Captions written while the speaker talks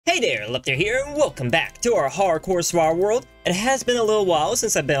Hey there, Lepter here, and welcome back to our hardcore survival world. It has been a little while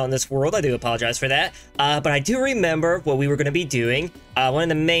since I've been on this world, I do apologize for that. But I do remember what we were going to be doing. One of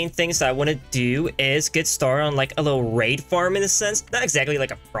the main things that I want to do is get started on like a little raid farm in a sense. Not exactly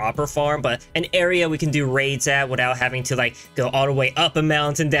like a proper farm, but an area we can do raids at without having to like go all the way up a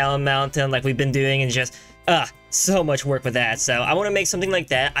mountain, down a mountain like we've been doing, and just so much work with that. So I want to make something like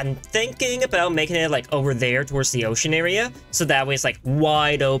that. I'm thinking about making it like over there towards the ocean area, so that way it's like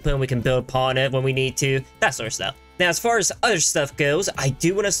wide open, we can build upon it when we need to, that sort of stuff. Now as far as other stuff goes, I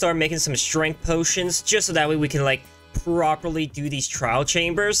do want to start making some strength potions, just so that way we can like properly do these trial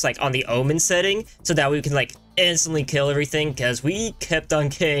chambers like on the omen setting, so that way we can like instantly kill everything, because we kept on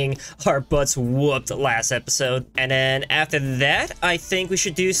getting our butts whooped last episode. And then after that, I think we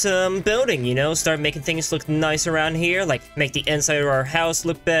should do some building, you know, start making things look nice around here, like make the inside of our house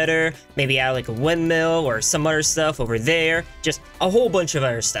look better, maybe add like a windmill or some other stuff over there, just a whole bunch of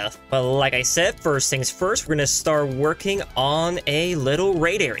other stuff. But like I said, first things first, we're gonna start working on a little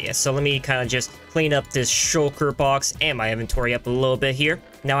raid area. So let me kind of just clean up this shulker box and my inventory up a little bit here.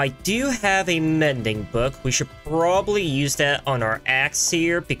 Now I do have a mending book. We should probably use that on our axe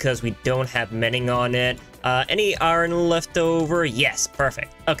here because we don't have mending on it. Any iron left over? Yes,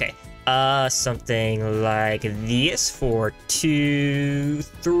 perfect. Okay. Something like this for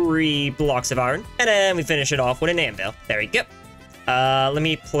 2-3 blocks of iron. And then we finish it off with an anvil. There we go. Let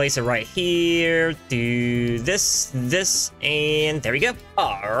me place it right here, do this, and there we go.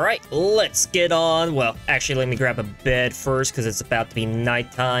 Alright, let's get on. Well, actually, let me grab a bed first, because it's about to be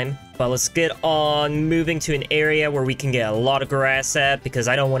nighttime. But let's get on moving to an area where we can get a lot of grass at, because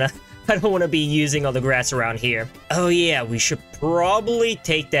I don't want to be using all the grass around here. Oh yeah, we should probably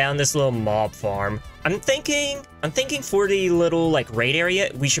take down this little mob farm. I'm thinking for the little, like, raid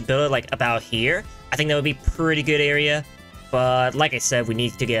area, we should build it, like, about here. I think that would be a pretty good area. But like I said, we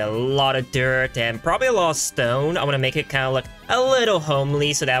need to get a lot of dirt and probably a lot of stone. I want to make it kind of look a little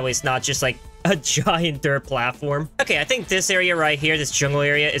homely, so that way it's not just like a giant dirt platform. Okay, I think this area right here, this jungle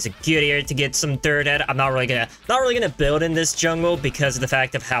area, is a good area to get some dirt at. I'm not really gonna build in this jungle because of the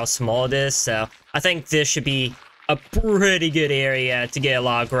fact of how small it is. So I think this should be a pretty good area to get a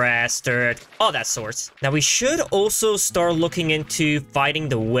lot of grass, dirt, all that sorts. Now we should also start looking into fighting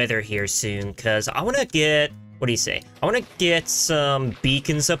the wither here soon, because I want to get... What do you say? I want to get some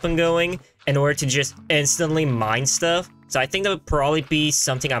beacons up and going in order to just instantly mine stuff. So I think that would probably be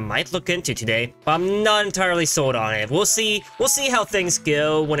something I might look into today, but I'm not entirely sold on it. We'll see how things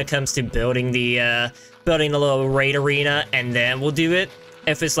go when it comes to building the little raid arena, and then we'll do it.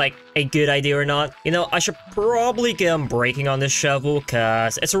 If it's like a good idea or not. You know, I should probably get unbreaking on this shovel,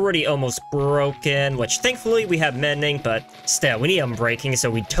 because it's already almost broken, which thankfully we have mending, but still, we need unbreaking so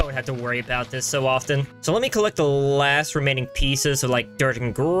we don't have to worry about this so often. So let me collect the last remaining pieces of like dirt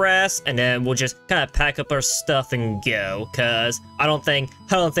and grass, and then we'll just kind of pack up our stuff and go, because I don't think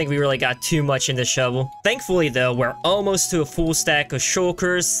we really got too much in the shovel. Thankfully though, we're almost to a full stack of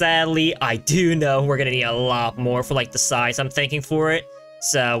shulkers. Sadly, I do know we're gonna need a lot more for like the size I'm thinking for it.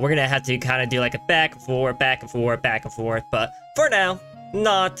 So we're gonna have to kind of do like a back and forth, back and forth, back and forth. But for now,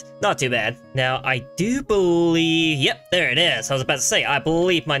 not too bad. Now, I do believe... Yep, there it is. I was about to say, I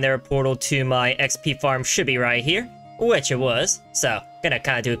believe my nether portal to my XP farm should be right here. Which it was. So, gonna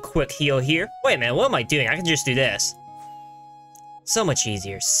kind of do a quick heal here. Wait a minute, what am I doing? I can just do this. So much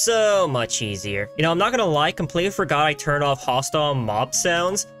easier. So much easier. You know, I'm not gonna lie, completely forgot I turned off hostile mob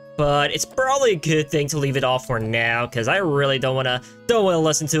sounds. But it's probably a good thing to leave it off for now, because I really don't wanna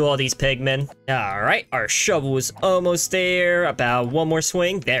listen to all these pigmen. Alright, our shovel is almost there. About one more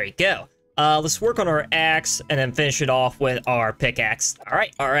swing. There we go. Let's work on our axe and then finish it off with our pickaxe.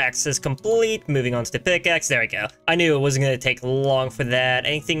 Alright, our axe is complete. Moving on to the pickaxe. There we go. I knew it wasn't gonna take long for that.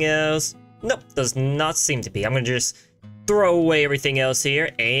 Anything else? Nope, does not seem to be. I'm gonna just throw away everything else here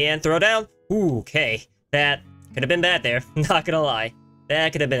and throw down. Ooh, okay. That could have been bad there. Not gonna lie.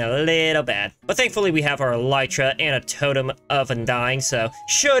 That could have been a little bad. But thankfully we have our elytra and a totem of undying, so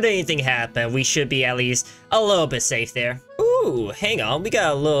should anything happen, we should be at least a little bit safe there. Ooh, hang on, we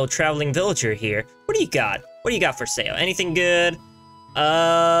got a little traveling villager here. What do you got? What do you got for sale? Anything good?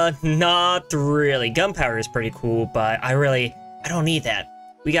 Not really. Gunpowder is pretty cool, but I don't need that.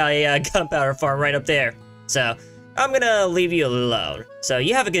 We got a gunpowder farm right up there. So, I'm gonna leave you alone. So,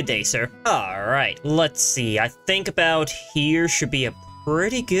 you have a good day, sir. Alright, let's see. I think about here should be a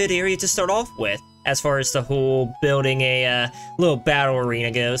pretty good area to start off with, as far as the whole building a little battle arena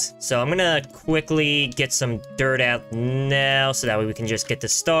goes. So I'm gonna quickly get some dirt out now, so that way we can just get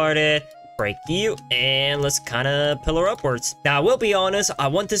this started. Break you, and let's kind of pillar upwards. Now, I will be honest, I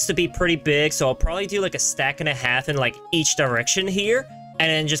want this to be pretty big, so I'll probably do like a stack and a half in like each direction here, and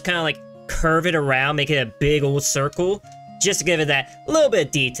then just kind of like curve it around, make it a big old circle, just to give it that little bit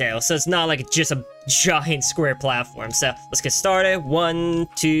of detail, so it's not like just a giant square platform. So let's get started. 1,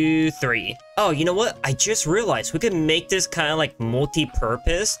 2, 3. Oh, you know what? I just realized we can make this kind of like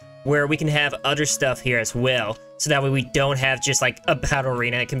multi-purpose, where we can have other stuff here as well. So that way we don't have just like a battle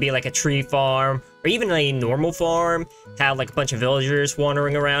arena. It can be like a tree farm, or even a normal farm, have like a bunch of villagers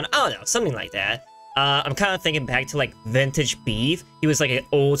wandering around. I don't know, something like that. I'm kind of thinking back to like Vintage Beef. He was like an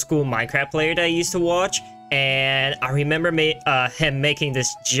old school Minecraft player that I used to watch. And I remember him making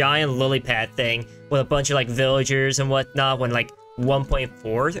this giant lily pad thing with a bunch of like villagers and whatnot when like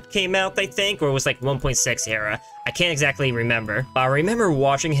 1.4 came out, I think, or it was like 1.6 era. I can't exactly remember, but I remember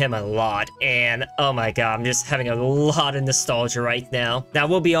watching him a lot, and oh my god, I'm just having a lot of nostalgia right now. Now,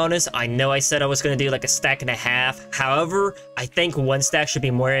 we'll be honest, I know I said I was gonna do like a stack and a half. However, I think one stack should be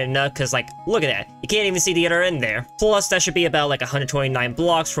more than enough, because like, look at that. You can't even see the other end there. Plus, that should be about like 129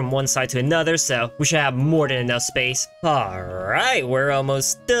 blocks from one side to another, so we should have more than enough space. Alright, we're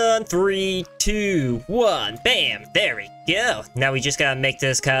almost done. 3, 2, 1, bam, there we go. Now we just gotta make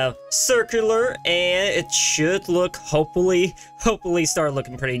this kind of circular, and it should look, hopefully start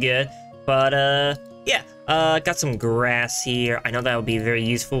looking pretty good. But yeah, got some grass here. I know that would be very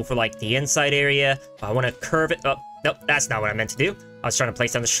useful for like the inside area, but I want to curve it. Oh, nope, that's not what I meant to do. I was trying to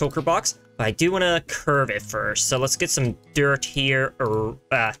place down the shulker box, but I do want to curve it first. So let's get some dirt here, or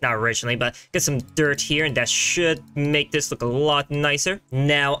not originally, but get some dirt here, and that should make this look a lot nicer.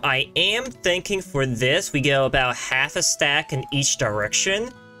 Now, I am thinking for this, we go about half a stack in each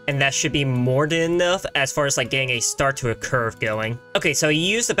direction, and that should be more than enough as far as like getting a start to a curve going. Okay, so I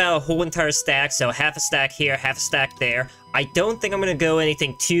used about a whole entire stack, so half a stack here, half a stack there. I don't think I'm gonna go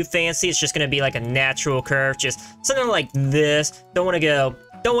anything too fancy. It's just gonna be like a natural curve, just something like this. Don't want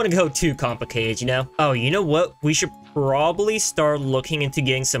to go too complicated, you know? Oh, you know what? We should probably start looking into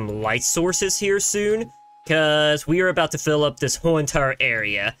getting some light sources here soon, because we are about to fill up this whole entire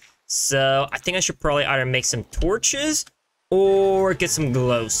area. So I think I should probably either make some torches or get some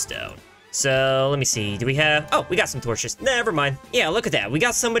glowstone. So let me see, do we have, oh, we got some torches. Never mind. Yeah, look at that. We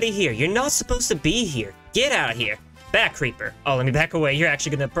got somebody here. You're not supposed to be here. Get out of here. Back creeper. Oh, let me back away. You're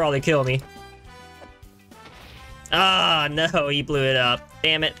actually gonna probably kill me. Ah, no, he blew it up.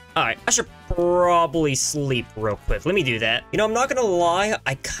 Damn it. All right, I should probably sleep real quick. Let me do that. You know, I'm not gonna lie,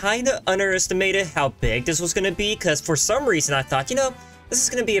 I kind of underestimated how big this was gonna be, because for some reason I thought, you know, this is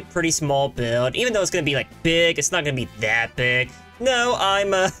gonna be a pretty small build. Even though it's gonna be like big, it's not gonna be that big. No,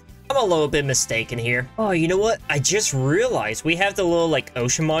 I'm a little bit mistaken here. Oh, you know what? I just realized we have the little like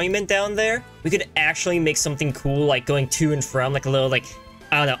ocean monument down there. We could actually make something cool, like going to and from, like a little like,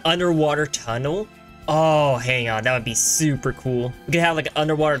 I don't know, underwater tunnel. Oh, hang on, that would be super cool. We could have like an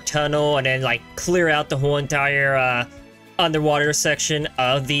underwater tunnel and then like clear out the whole entire underwater section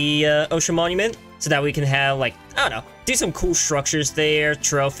of the ocean monument, so that we can have like, I don't know, do some cool structures there,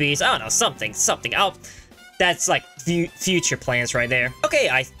 trophies, I don't know, something. That's like future plans right there. Okay,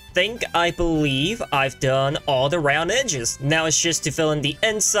 I believe I've done all the round edges. Now it's just to fill in the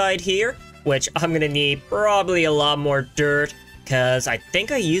inside here, which I'm gonna need probably a lot more dirt, because I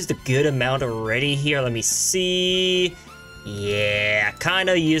think I used a good amount already here. Let me see. Yeah, kind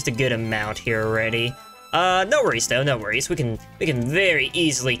of used a good amount here already. No worries though, no worries. We can very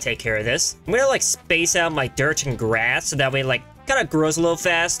easily take care of this. I'm gonna like space out my dirt and grass, so that way like kind of grows a little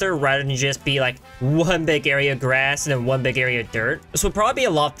faster, rather than just be like one big area of grass and then one big area of dirt. This would probably be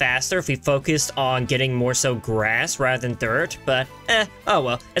a lot faster if we focused on getting more so grass rather than dirt, but oh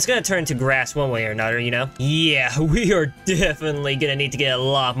well. It's gonna turn into grass one way or another, you know? Yeah, we are definitely gonna need to get a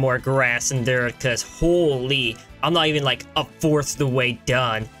lot more grass and dirt, because holy, I'm not even like a fourth the way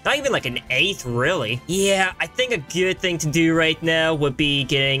done. Not even like an eighth, really. Yeah, I think a good thing to do right now would be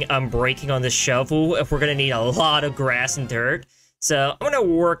getting unbreaking on the shovel if we're gonna need a lot of grass and dirt. So I'm gonna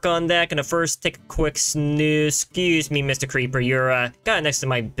work on that. Gonna first take a quick snooze. Excuse me, Mr. Creeper. You're kind of next to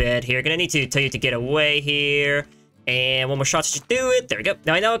my bed here. Gonna need to tell you to get away here. And one more shot to do it. There we go.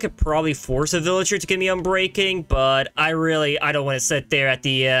 Now I know I could probably force a villager to give me unbreaking, but I don't want to sit there at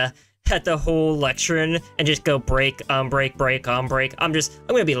the whole lecturing and just go break, unbreak, break, unbreak. I'm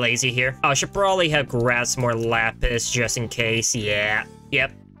gonna be lazy here. I should probably have grabbed some more lapis just in case. Yeah,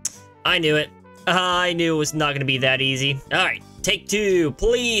 yep. I knew it. I knew it was not gonna be that easy. All right, take 2,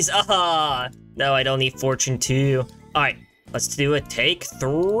 please. No, I don't need fortune 2. All right, let's do it. Take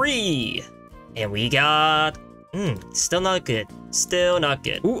 3. And we got, still not good. Still not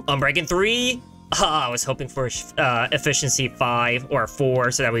good. Ooh, unbreaking 3. I was hoping for efficiency 5 or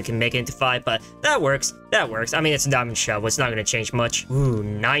 4 so that we can make it into 5, but that works. That works. I mean, it's a diamond shovel. It's not going to change much. Ooh,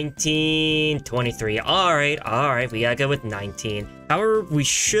 19, 23. All right. We got to go with 19. However, we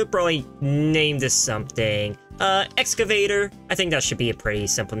should probably name this something. Excavator. I think that should be a pretty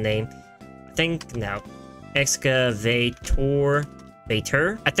simple name. No. Excavator.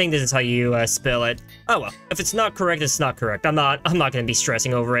 I think this is how you spell it. Oh well, if it's not correct, it's not correct. I'm not gonna be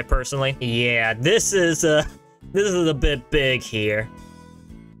stressing over it personally. Yeah, this is a bit big here.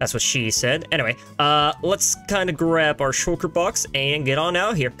 That's what she said. Anyway, let's kind of grab our shulker box and get on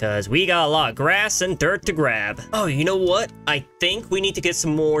out here, because we got a lot of grass and dirt to grab. Oh, you know what? I think we need to get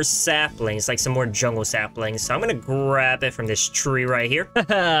some more saplings, like some more jungle saplings. So I'm gonna grab it from this tree right here.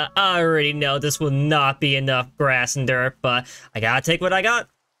 I already know this will not be enough grass and dirt, but I gotta take what I got.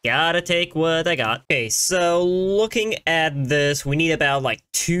 Okay, so looking at this, we need about like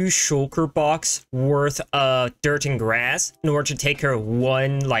 2 shulker box worth of dirt and grass in order to take care of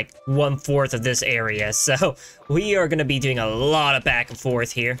 1/4 of this area. So we are going to be doing a lot of back and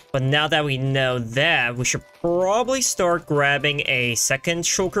forth here. But now that we know that, we should probably start grabbing a second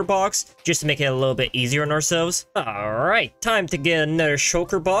shulker box just to make it a little bit easier on ourselves. All right, time to get another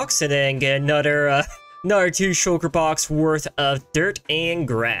shulker box and then get another 2 shulker box worth of dirt and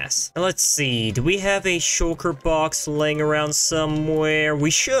grass. Now let's see, do we have a shulker box laying around somewhere?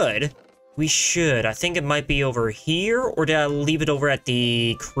 We should. I think it might be over here, or did I leave it over at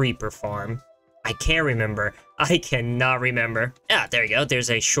the creeper farm? I can't remember. I cannot remember. Ah, there you go.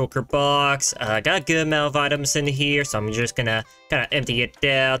 There's a shulker box. Got a good amount of items in here, so I'm just gonna kind of empty it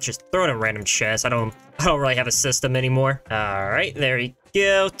out. Just throw it in random chests. I don't really have a system anymore. All right, there you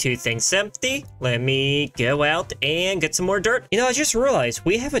go. 2 things empty. Let me go out and get some more dirt. You know, I just realized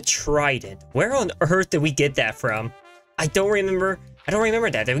we have a trident. Where on earth did we get that from? I don't remember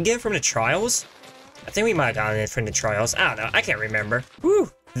that. Did we get it from the trials? I think we might have gotten it from the trials. I don't know. I can't remember. Whew.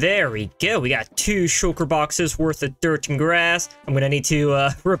 There we go. We got 2 shulker boxes worth of dirt and grass. I'm gonna need to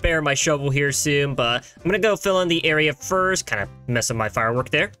repair my shovel here soon, but I'm gonna go fill in the area first. Kind of mess up my firework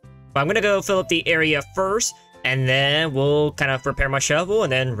there. But I'm gonna go fill up the area first, and then we'll kind of repair my shovel,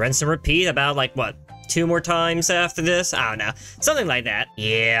 and then rinse and repeat about, like, what, 2 more times after this? I don't know. Something like that.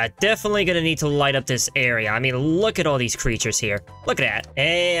 Yeah, definitely gonna need to light up this area. I mean, look at all these creatures here. Look at that.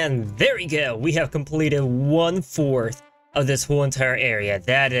 And there we go. We have completed 1/4 of this whole entire area.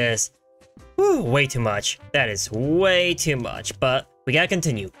 That is way too much. That is way too much, but we gotta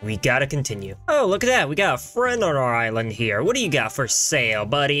continue. Oh, look at that. We got a friend on our island here. What do you got for sale,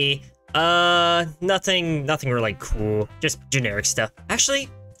 buddy? Nothing really cool. Just generic stuff. Actually,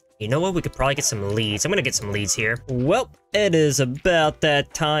 you know what? We could probably get some leads. I'm gonna get some leads here. Well, it is about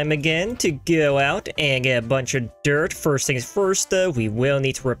that time again to go out and get a bunch of dirt. First things first, though, we will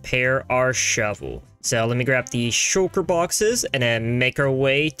need to repair our shovel. So let me grab the shulker boxes and then make our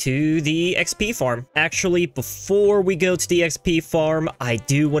way to the XP farm. Actually, before we go to the XP farm, I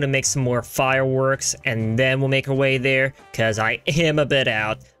do want to make some more fireworks, and then we'll make our way there, because I am a bit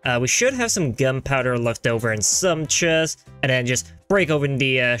out. We should have some gunpowder left over in some chests, and then just break open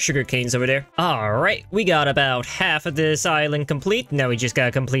the sugar canes over there. Alright, we got about half of this island complete. Now we just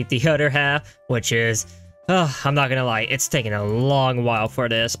gotta complete the other half, which is... I'm not gonna lie, it's taking a long while for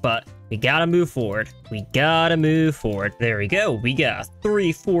this, but we gotta move forward. There we go. We got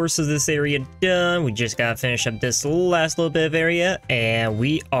 3/4 of this area done. We just gotta finish up this last little bit of area, and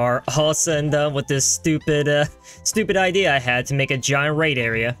we are all said and done with this stupid idea I had to make a giant raid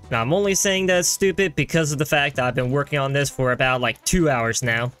area. Now, I'm only saying that's stupid because of the fact that I've been working on this for about like 2 hours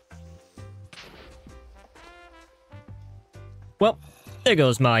now. Well, there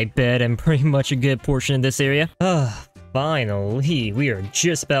goes my bed and pretty much a good portion of this area. Finally, we are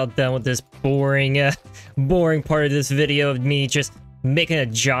just about done with this boring part of this video of me just making a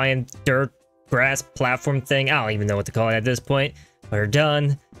giant dirt grass platform thing. I don't even know what to call it at this point. But we're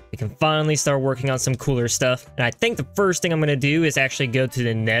done. We can finally start working on some cooler stuff. And I think the first thing I'm going to do is actually go to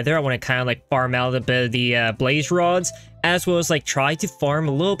the nether. I want to kind of like farm out a bit of the blaze rods, as well as like try to farm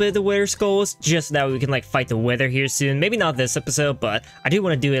a little bit of the wither skulls, just so that we can like fight the wither here soon. Maybe not this episode, but I do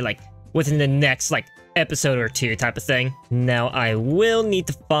want to do it like within the next like episode or 2 type of thing. Now I will need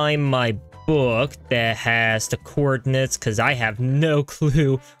to find my book that has the coordinates, because I have no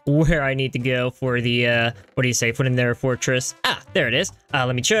clue where I need to go for the what do you say, for the nether fortress. There it is.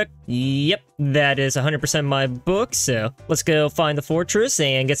 Let me check. Yep, that is 100% my book. So let's go find the fortress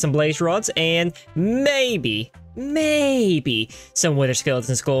and get some blaze rods, and maybe maybe some wither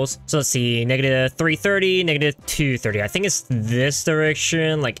skeleton skulls. So let's see, negative 330, negative 230. I think it's this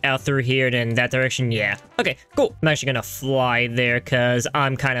direction, like out through here, then that direction. Yeah. Okay, cool. I'm actually gonna fly there because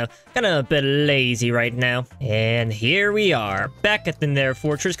I'm kind of a bit lazy right now. And here we are, back at the Nether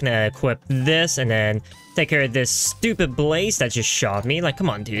Fortress. Gonna equip this and then take care of this stupid blaze that just shot me. Like, come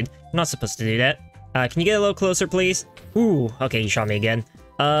on, dude. I'm not supposed to do that. Can you get a little closer, please? Ooh, okay, he shot me again.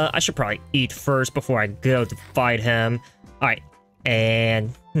 I should probably eat first before I go to fight him. Alright, and,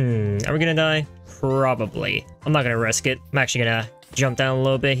 are we gonna die? Probably. I'm not gonna risk it. I'm actually gonna jump down a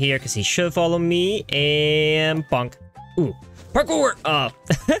little bit here, because he should follow me, and bonk. Ooh, parkour! Oh,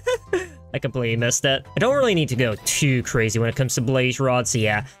 I completely missed that. I don't really need to go too crazy when it comes to blaze rods, so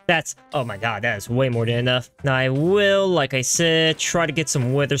yeah, that's, oh my god, that is way more than enough. Now I will, like I said, try to get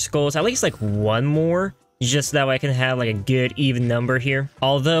some wither skulls, at least like one more, just that way I can have like a good even number here.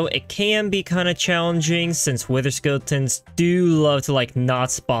 Although it can be kind of challenging since wither skeletons do love to like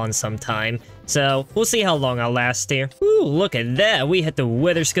not spawn sometime. So we'll see how long I'll last here. Ooh, look at that, we hit the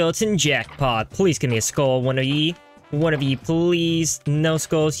wither skeleton jackpot. Please give me a skull, one of ye. One of you, please. No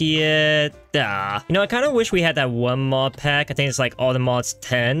skulls yet. Ah. You know, I kind of wish we had that one mod pack. I think it's like all the mods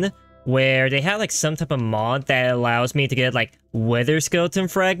 10, where they have like some type of mod that allows me to get like wither skeleton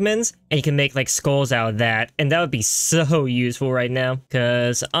fragments, and you can make like skulls out of that. And that would be so useful right now,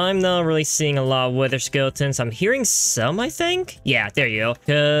 because I'm not really seeing a lot of wither skeletons. I'm hearing some, I think. Yeah, there you go.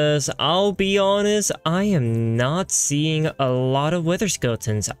 Because I'll be honest, I am not seeing a lot of wither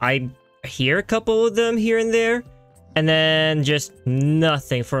skeletons. I hear a couple of them here and there, and then just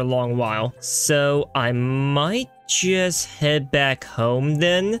nothing for a long while. So I might just head back home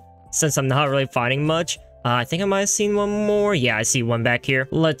then, since I'm not really finding much. I think I might have seen one more. Yeah, I see one back here.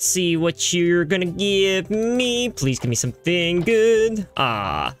 Let's see what you're gonna give me. Please give me something good.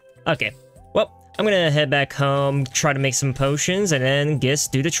 Ah, okay. Well, I'm gonna head back home, try to make some potions, and then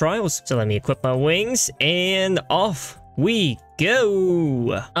do the trials. So let me equip my wings, and off we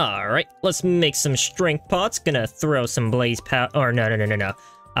go. All right, let's make some strength pots. Gonna throw some blaze powder. Or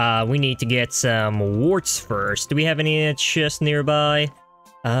no. We need to get some warts first. Do we have any chests nearby?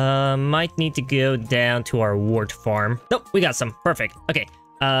 Might need to go down to our wart farm. Nope, we got some. Perfect. Okay.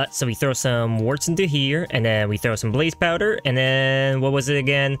 So we throw some warts into here, and then we throw some blaze powder, and then what was it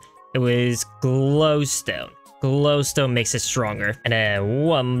again? It was glowstone. Glowstone makes it stronger. And then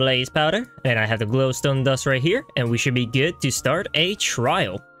one blaze powder. And I have the glowstone dust right here. And we should be good to start a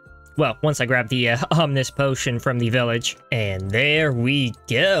trial. Well, once I grab the ominous potion from the village. And there we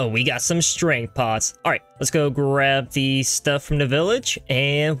go. We got some strength pots. Alright, let's go grab the stuff from the village.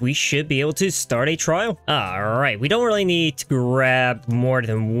 And we should be able to start a trial. Alright, we don't really need to grab more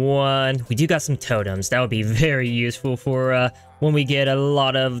than one. We do got some totems. That would be very useful for when we get a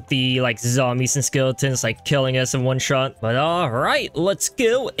lot of the like zombies and skeletons like killing us in one shot. But alright, let's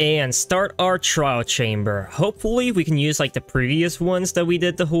go and start our trial chamber. Hopefully we can use like the previous ones that we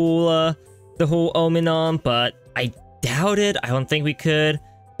did the whole omen on, but I doubt it. I don't think we could,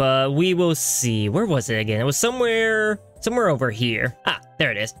 but we will see. Where was it again? It was somewhere over here. Ah, there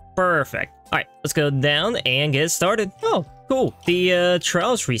it is. Perfect. Alright, let's go down and get started. Oh, cool. The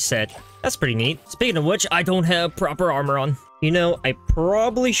trials reset. That's pretty neat. Speaking of which, I don't have proper armor on. You know, I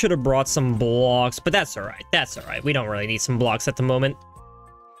probably should have brought some blocks, but that's alright. That's alright. We don't really need some blocks at the moment.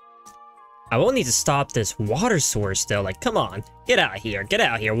 I will need to stop this water source, though. Like, come on. Get out of here. Get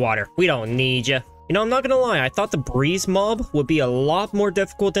out of here, water. We don't need you. You know, I'm not gonna lie. I thought the breeze mob would be a lot more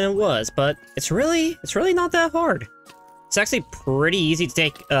difficult than it was, but it's really not that hard. It's actually pretty easy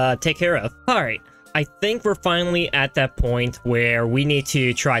to take care of. Alright. I think we're finally at that point where we need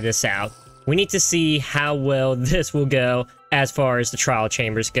to try this out. We need to see how well this will go as far as the trial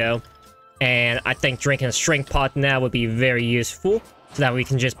chambers go. And I think drinking a strength pot now would be very useful, so that we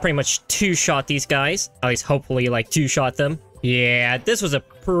can just pretty much two-shot these guys. At least hopefully like two-shot them. Yeah, this was a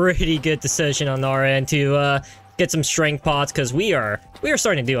pretty good decision on our end to get some strength pots, because we are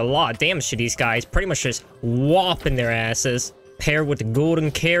starting to do a lot of damage to these guys. Pretty much just whopping their asses. Paired with the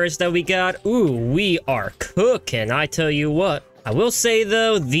golden carrots that we got. Ooh, we are cooking, I tell you what. I will say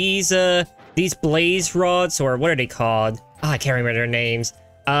though, these blaze rods, or what are they called? Oh, I can't remember their names.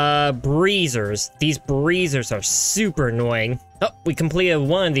 Breezers. These breezers are super annoying. Oh, we completed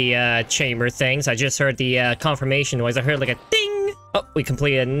one of the chamber things. I just heard the confirmation noise. I heard like a ding. Oh, we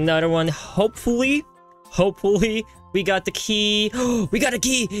completed another one. Hopefully, we got the key. We got a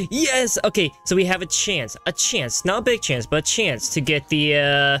key. Yes. Okay, so we have a chance, not a big chance, but a chance to get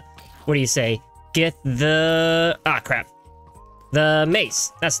the what do you say? Get the crap. The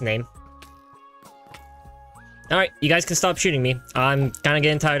mace. That's the name. Alright, you guys can stop shooting me. I'm kind of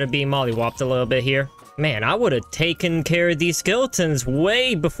getting tired of being mollywopped a little bit here. Man, I would have taken care of these skeletons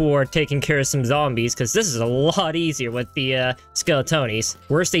way before taking care of some zombies, because this is a lot easier with the skeletonis.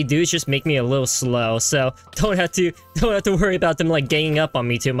 Worst they do is just make me a little slow, so don't have to worry about them like ganging up on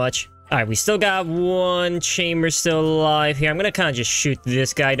me too much. All right, we still got one chamber still alive here. I'm gonna kind of just shoot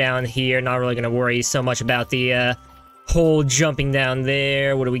this guy down here. Not really gonna worry so much about the hole jumping down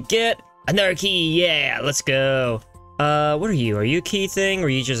there. What do we get? Another key. Yeah, let's go. What are you? Are you a key thing or are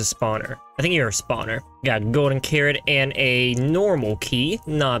you just a spawner? I think you're a spawner. Got a golden carrot and a normal key.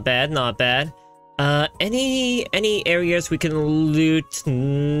 Not bad, not bad. Any areas we can loot?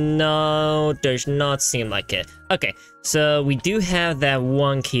 No, does not seem like it. Okay, so we do have that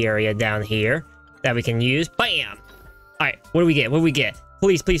one key area down here that we can use. Bam! Alright, what do we get? What do we get?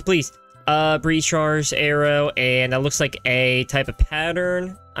 Please, please, please. Breeze charge, arrow, and that looks like a type of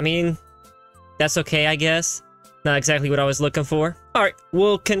pattern. I mean, that's okay, I guess. Not exactly what I was looking for. Alright,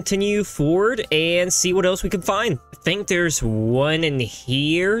 we'll continue forward and see what else we can find. I think there's one in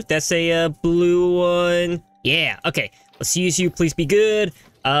here. That's a blue one. Yeah, okay. Let's use you. Please be good.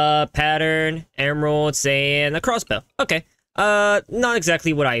 Pattern, emeralds, and a crossbow. Okay. Not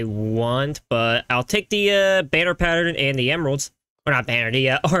exactly what I want, but I'll take the banner pattern and the emeralds. Or not banner,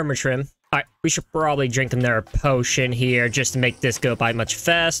 the armor trim. Alright, we should probably drink another potion here just to make this go by much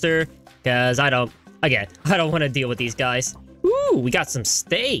faster. Because I don't want to deal with these guys. Ooh, we got some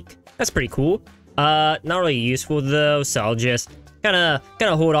steak. That's pretty cool. Not really useful though, so I'll just kind of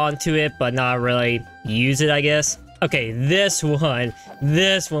hold on to it, but not really use it, I guess. Okay, this one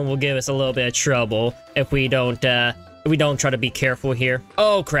will give us a little bit of trouble if we don't try to be careful here.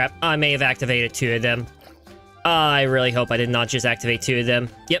 Oh crap, I may have activated 2 of them. I really hope I did not just activate 2 of them.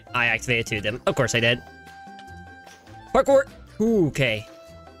 Yep, I activated 2 of them. Of course I did. Parkour. Ooh, okay.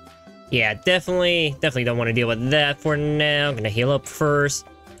 Yeah, definitely don't want to deal with that for now. I'm gonna heal up first,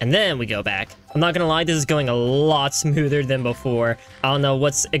 and then we go back. I'm not gonna lie, this is going a lot smoother than before. I don't know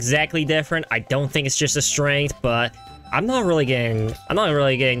what's exactly different. I don't think it's just a strength, but I'm not really getting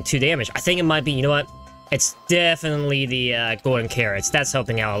too damaged. I think it might be, you know what? It's definitely the golden carrots. That's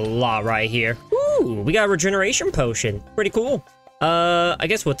helping out a lot right here. Ooh, we got a regeneration potion. Pretty cool. I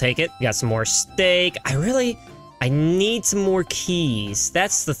guess we'll take it. We got some more steak. I need some more keys.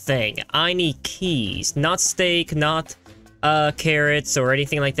 That's the thing. I need keys. Not steak, not carrots or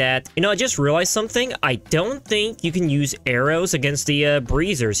anything like that. You know, I just realized something. I don't think you can use arrows against the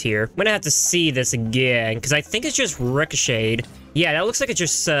breezers here. I'm gonna have to see this again, because I think it's just ricocheted. Yeah, that looks like it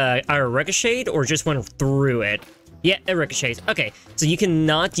just either ricocheted or just went through it. Yeah, it ricochets. Okay, so you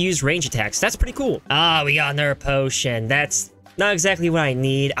cannot use range attacks. That's pretty cool. Ah, we got another potion. That's not exactly what I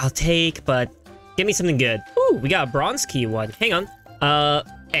need. I'll take, but give me something good. Ooh, we got a bronze key one. Hang on.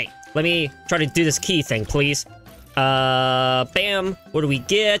 Hey, let me try to do this key thing, please. Bam. What do we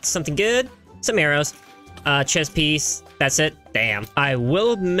get? Something good? Some arrows. Chest piece. That's it. Damn. I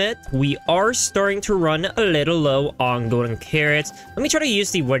will admit, we are starting to run a little low on golden carrots. Let me try to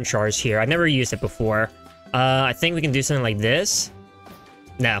use the wind charge here. I never used it before. I think we can do something like this.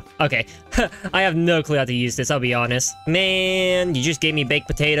 No. Okay. I have no clue how to use this, I'll be honest. Man, you just gave me baked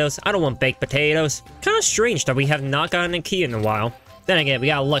potatoes. I don't want baked potatoes. Kind of strange that we have not gotten a key in a while. Then again, we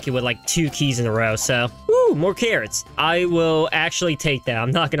got lucky with like 2 keys in a row, so... Woo, more carrots. I will actually take that,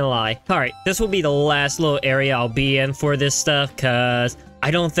 I'm not gonna lie. Alright, this will be the last little area I'll be in for this stuff, because I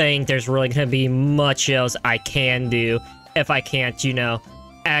don't think there's really gonna be much else I can do if I can't, you know,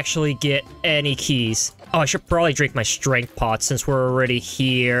 actually get any keys. Oh, I should probably drink my strength pot since we're already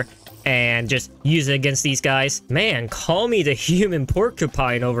here and just use it against these guys. Man, call me the human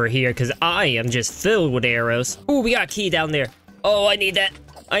porcupine over here because I am just filled with arrows. Ooh, we got a key down there. Oh, I need that.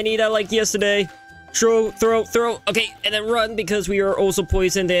 I need that like yesterday. Throw. Okay, and then run because we are also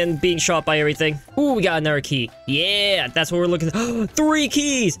poisoned and being shot by everything. Ooh, we got another key. Yeah, that's what we're looking for. 3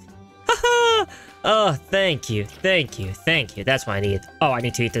 keys. Haha. Oh, thank you. That's what I need. Oh, I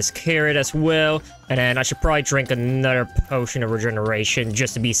need to eat this carrot as well. And then I should probably drink another potion of regeneration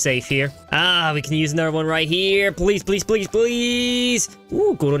just to be safe here. Ah, we can use another one right here. Please.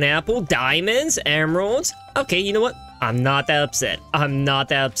 Ooh, golden apple, diamonds, emeralds. Okay, you know what? I'm not that upset.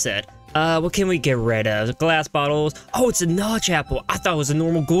 What can we get rid of? Glass bottles. Oh, it's a notch apple. I thought it was a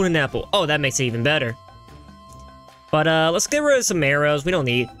normal golden apple. Oh, that makes it even better. But let's get rid of some arrows. We don't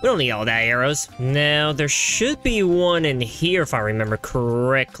need all that arrows. Now, there should be one in here if I remember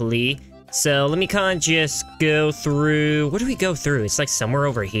correctly. So let me kind of just go through. What do we go through? It's like somewhere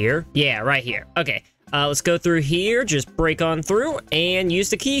over here. Yeah, right here. Okay. Let's go through here. Just break on through and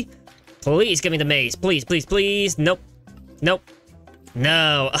use the key. Please give me the mace. Please. Nope. No.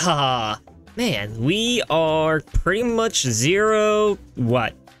 Ah. Man, we are pretty much zero.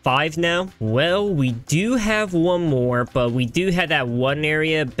 What? 5 now. Well, we do have one more, but we do have that one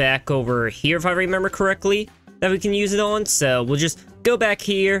area back over here, if I remember correctly, that we can use it on. So we'll just go back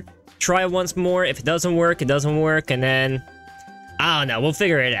here, try it once more. If it doesn't work, it doesn't work, and then I don't know, we'll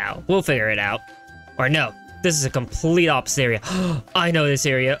figure it out. We'll figure it out. Or no, this is a complete opposite area. I know this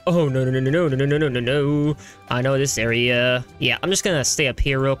area. Oh, no, no, no, no, no, no, no, no, no, no. I know this area. Yeah, I'm just gonna stay up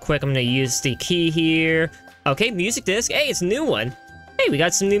here real quick. I'm gonna use the key here. Okay, music disc. Hey, it's a new one. Hey, we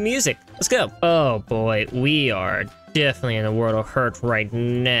got some new music. Let's go. Oh, boy. We are definitely in a world of hurt right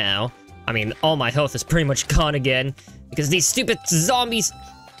now. I mean, all my health is pretty much gone again because these stupid zombies...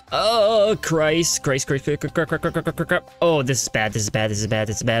 Oh, Christ. Oh, this is bad. This is bad. This is bad.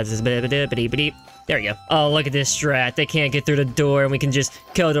 This is bad. This is bad. There we go. Oh, look at this strat. They can't get through the door, and we can just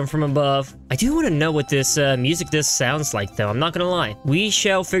kill them from above. I do want to know what this music disc sounds like, though. I'm not gonna lie. We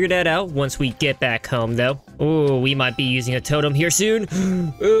shall figure that out once we get back home, though. Oh, we might be using a totem here soon.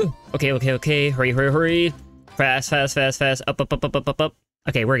 Okay. Hurry. Fast. Up.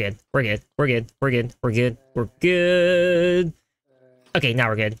 Okay, we're good. Okay, now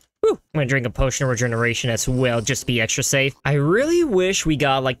we're good. Whew. I'm gonna drink a potion of regeneration as well, just to be extra safe. I really wish we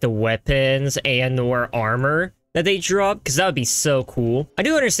got, like, the weapons and/or armor that they drop, because that would be so cool. I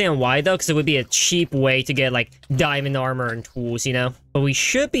do understand why, though, because it would be a cheap way to get, like, diamond armor and tools, you know? But we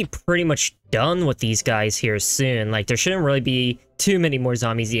should be pretty much done with these guys here soon. Like, there shouldn't really be too many more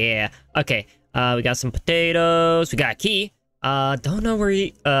zombies. Yeah. Okay, we got some potatoes. We got a key. Don't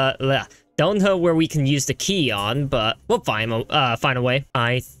know where we can use the key on, but we'll find a way.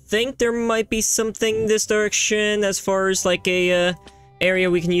 I think there might be something this direction as far as like a area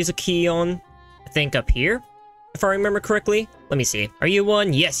we can use a key on. I think up here, if I remember correctly. Let me see. Are you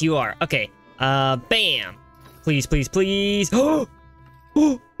one? Yes, you are. Okay. Bam. Please. Oh,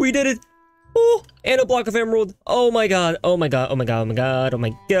 we did it. Oh, and a block of emerald. Oh my god.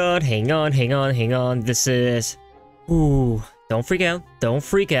 Hang on. This is... Ooh, don't freak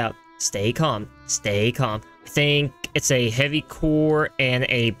out. Stay calm. I think it's a heavy core and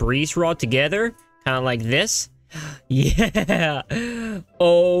a breeze rod together, kind of like this. Yeah.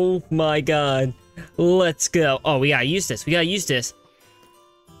 Oh my god. Let's go. Oh, we gotta use this.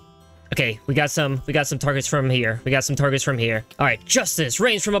 Okay, we got some targets from here. All right, justice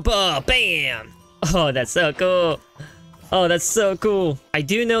reigns from above. Bam. Oh, that's so cool. I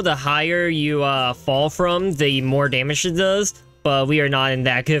do know the higher you fall from, the more damage it does. But we are not in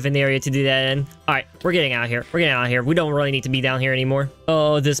that good of an area to do that in. Alright, we're getting out of here. We don't really need to be down here anymore.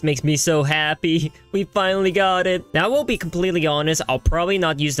 Oh, this makes me so happy. We finally got it. Now, I will be completely honest. I'll probably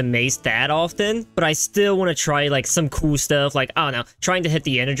not use the mace that often. But I still want to try, like, some cool stuff. Like, I don't know, trying to hit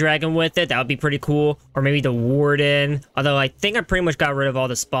the Ender Dragon with it. That would be pretty cool. Or maybe the Warden. Although, I think I pretty much got rid of all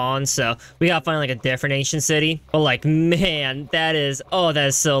the spawns. So, we gotta find, like, a different ancient city. But, like, man, that is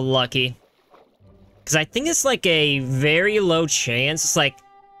so lucky. Because I think it's like a very low chance. It's like,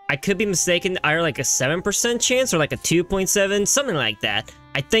 I could be mistaken, either like a 7% chance or like a 2.7, something like that.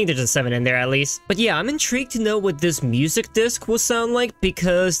 I think there's a 7 in there at least. But yeah, I'm intrigued to know what this music disc will sound like,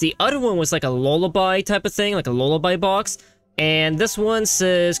 because the other one was like a lullaby type of thing, like a lullaby box. And this one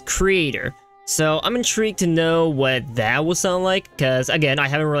says creator. So I'm intrigued to know what that will sound like, because again, I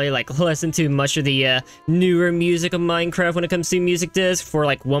haven't really like listened to much of the newer music of Minecraft when it comes to music disc for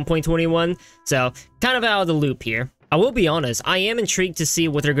like 1.21, so kind of out of the loop here. I will be honest, I am intrigued to see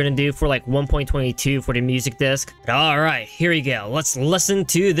what they're going to do for like 1.22 for the music disc. Alright, here we go. Let's listen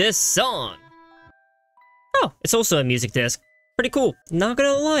to this song. Oh, it's also a music disc. Pretty cool. Not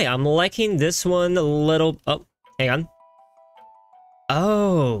gonna lie, I'm liking this one a little... Oh, hang on.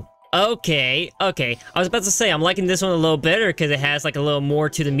 Oh... Okay. I was about to say, I'm liking this one a little better because it has like a little more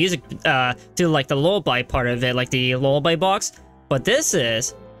to the music, to like the lullaby part of it, like the lullaby box. But this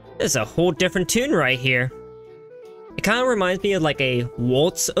is a whole different tune right here. It kind of reminds me of like a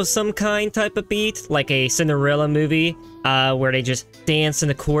waltz of some kind type of beat, like a Cinderella movie, where they just dance in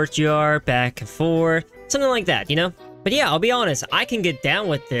the courtyard, back and forth, something like that, you know? But yeah, I'll be honest, I can get down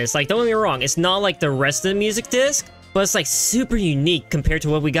with this. Like, don't get me wrong, it's not like the rest of the music disc, but it's like super unique compared to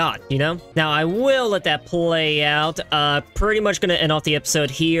what we got, you know? Now, I will let that play out. Pretty much gonna end off the episode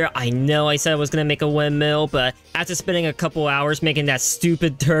here. I know I said I was gonna make a windmill, but after spending a couple hours making that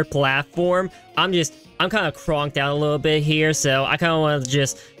stupid dirt platform, I'm kind of cronked out a little bit here, so I kind of want to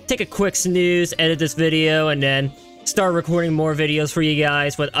just take a quick snooze, edit this video, and then start recording more videos for you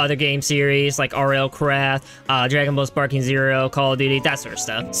guys with other game series like RL Craft, Dragon Ball Sparking Zero, Call of Duty, that sort of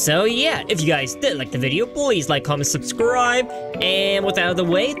stuff. So yeah, if you guys did like the video, please like, comment, subscribe, and with that out of the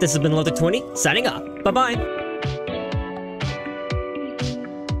way, this has been Logic20, signing off. Bye-bye!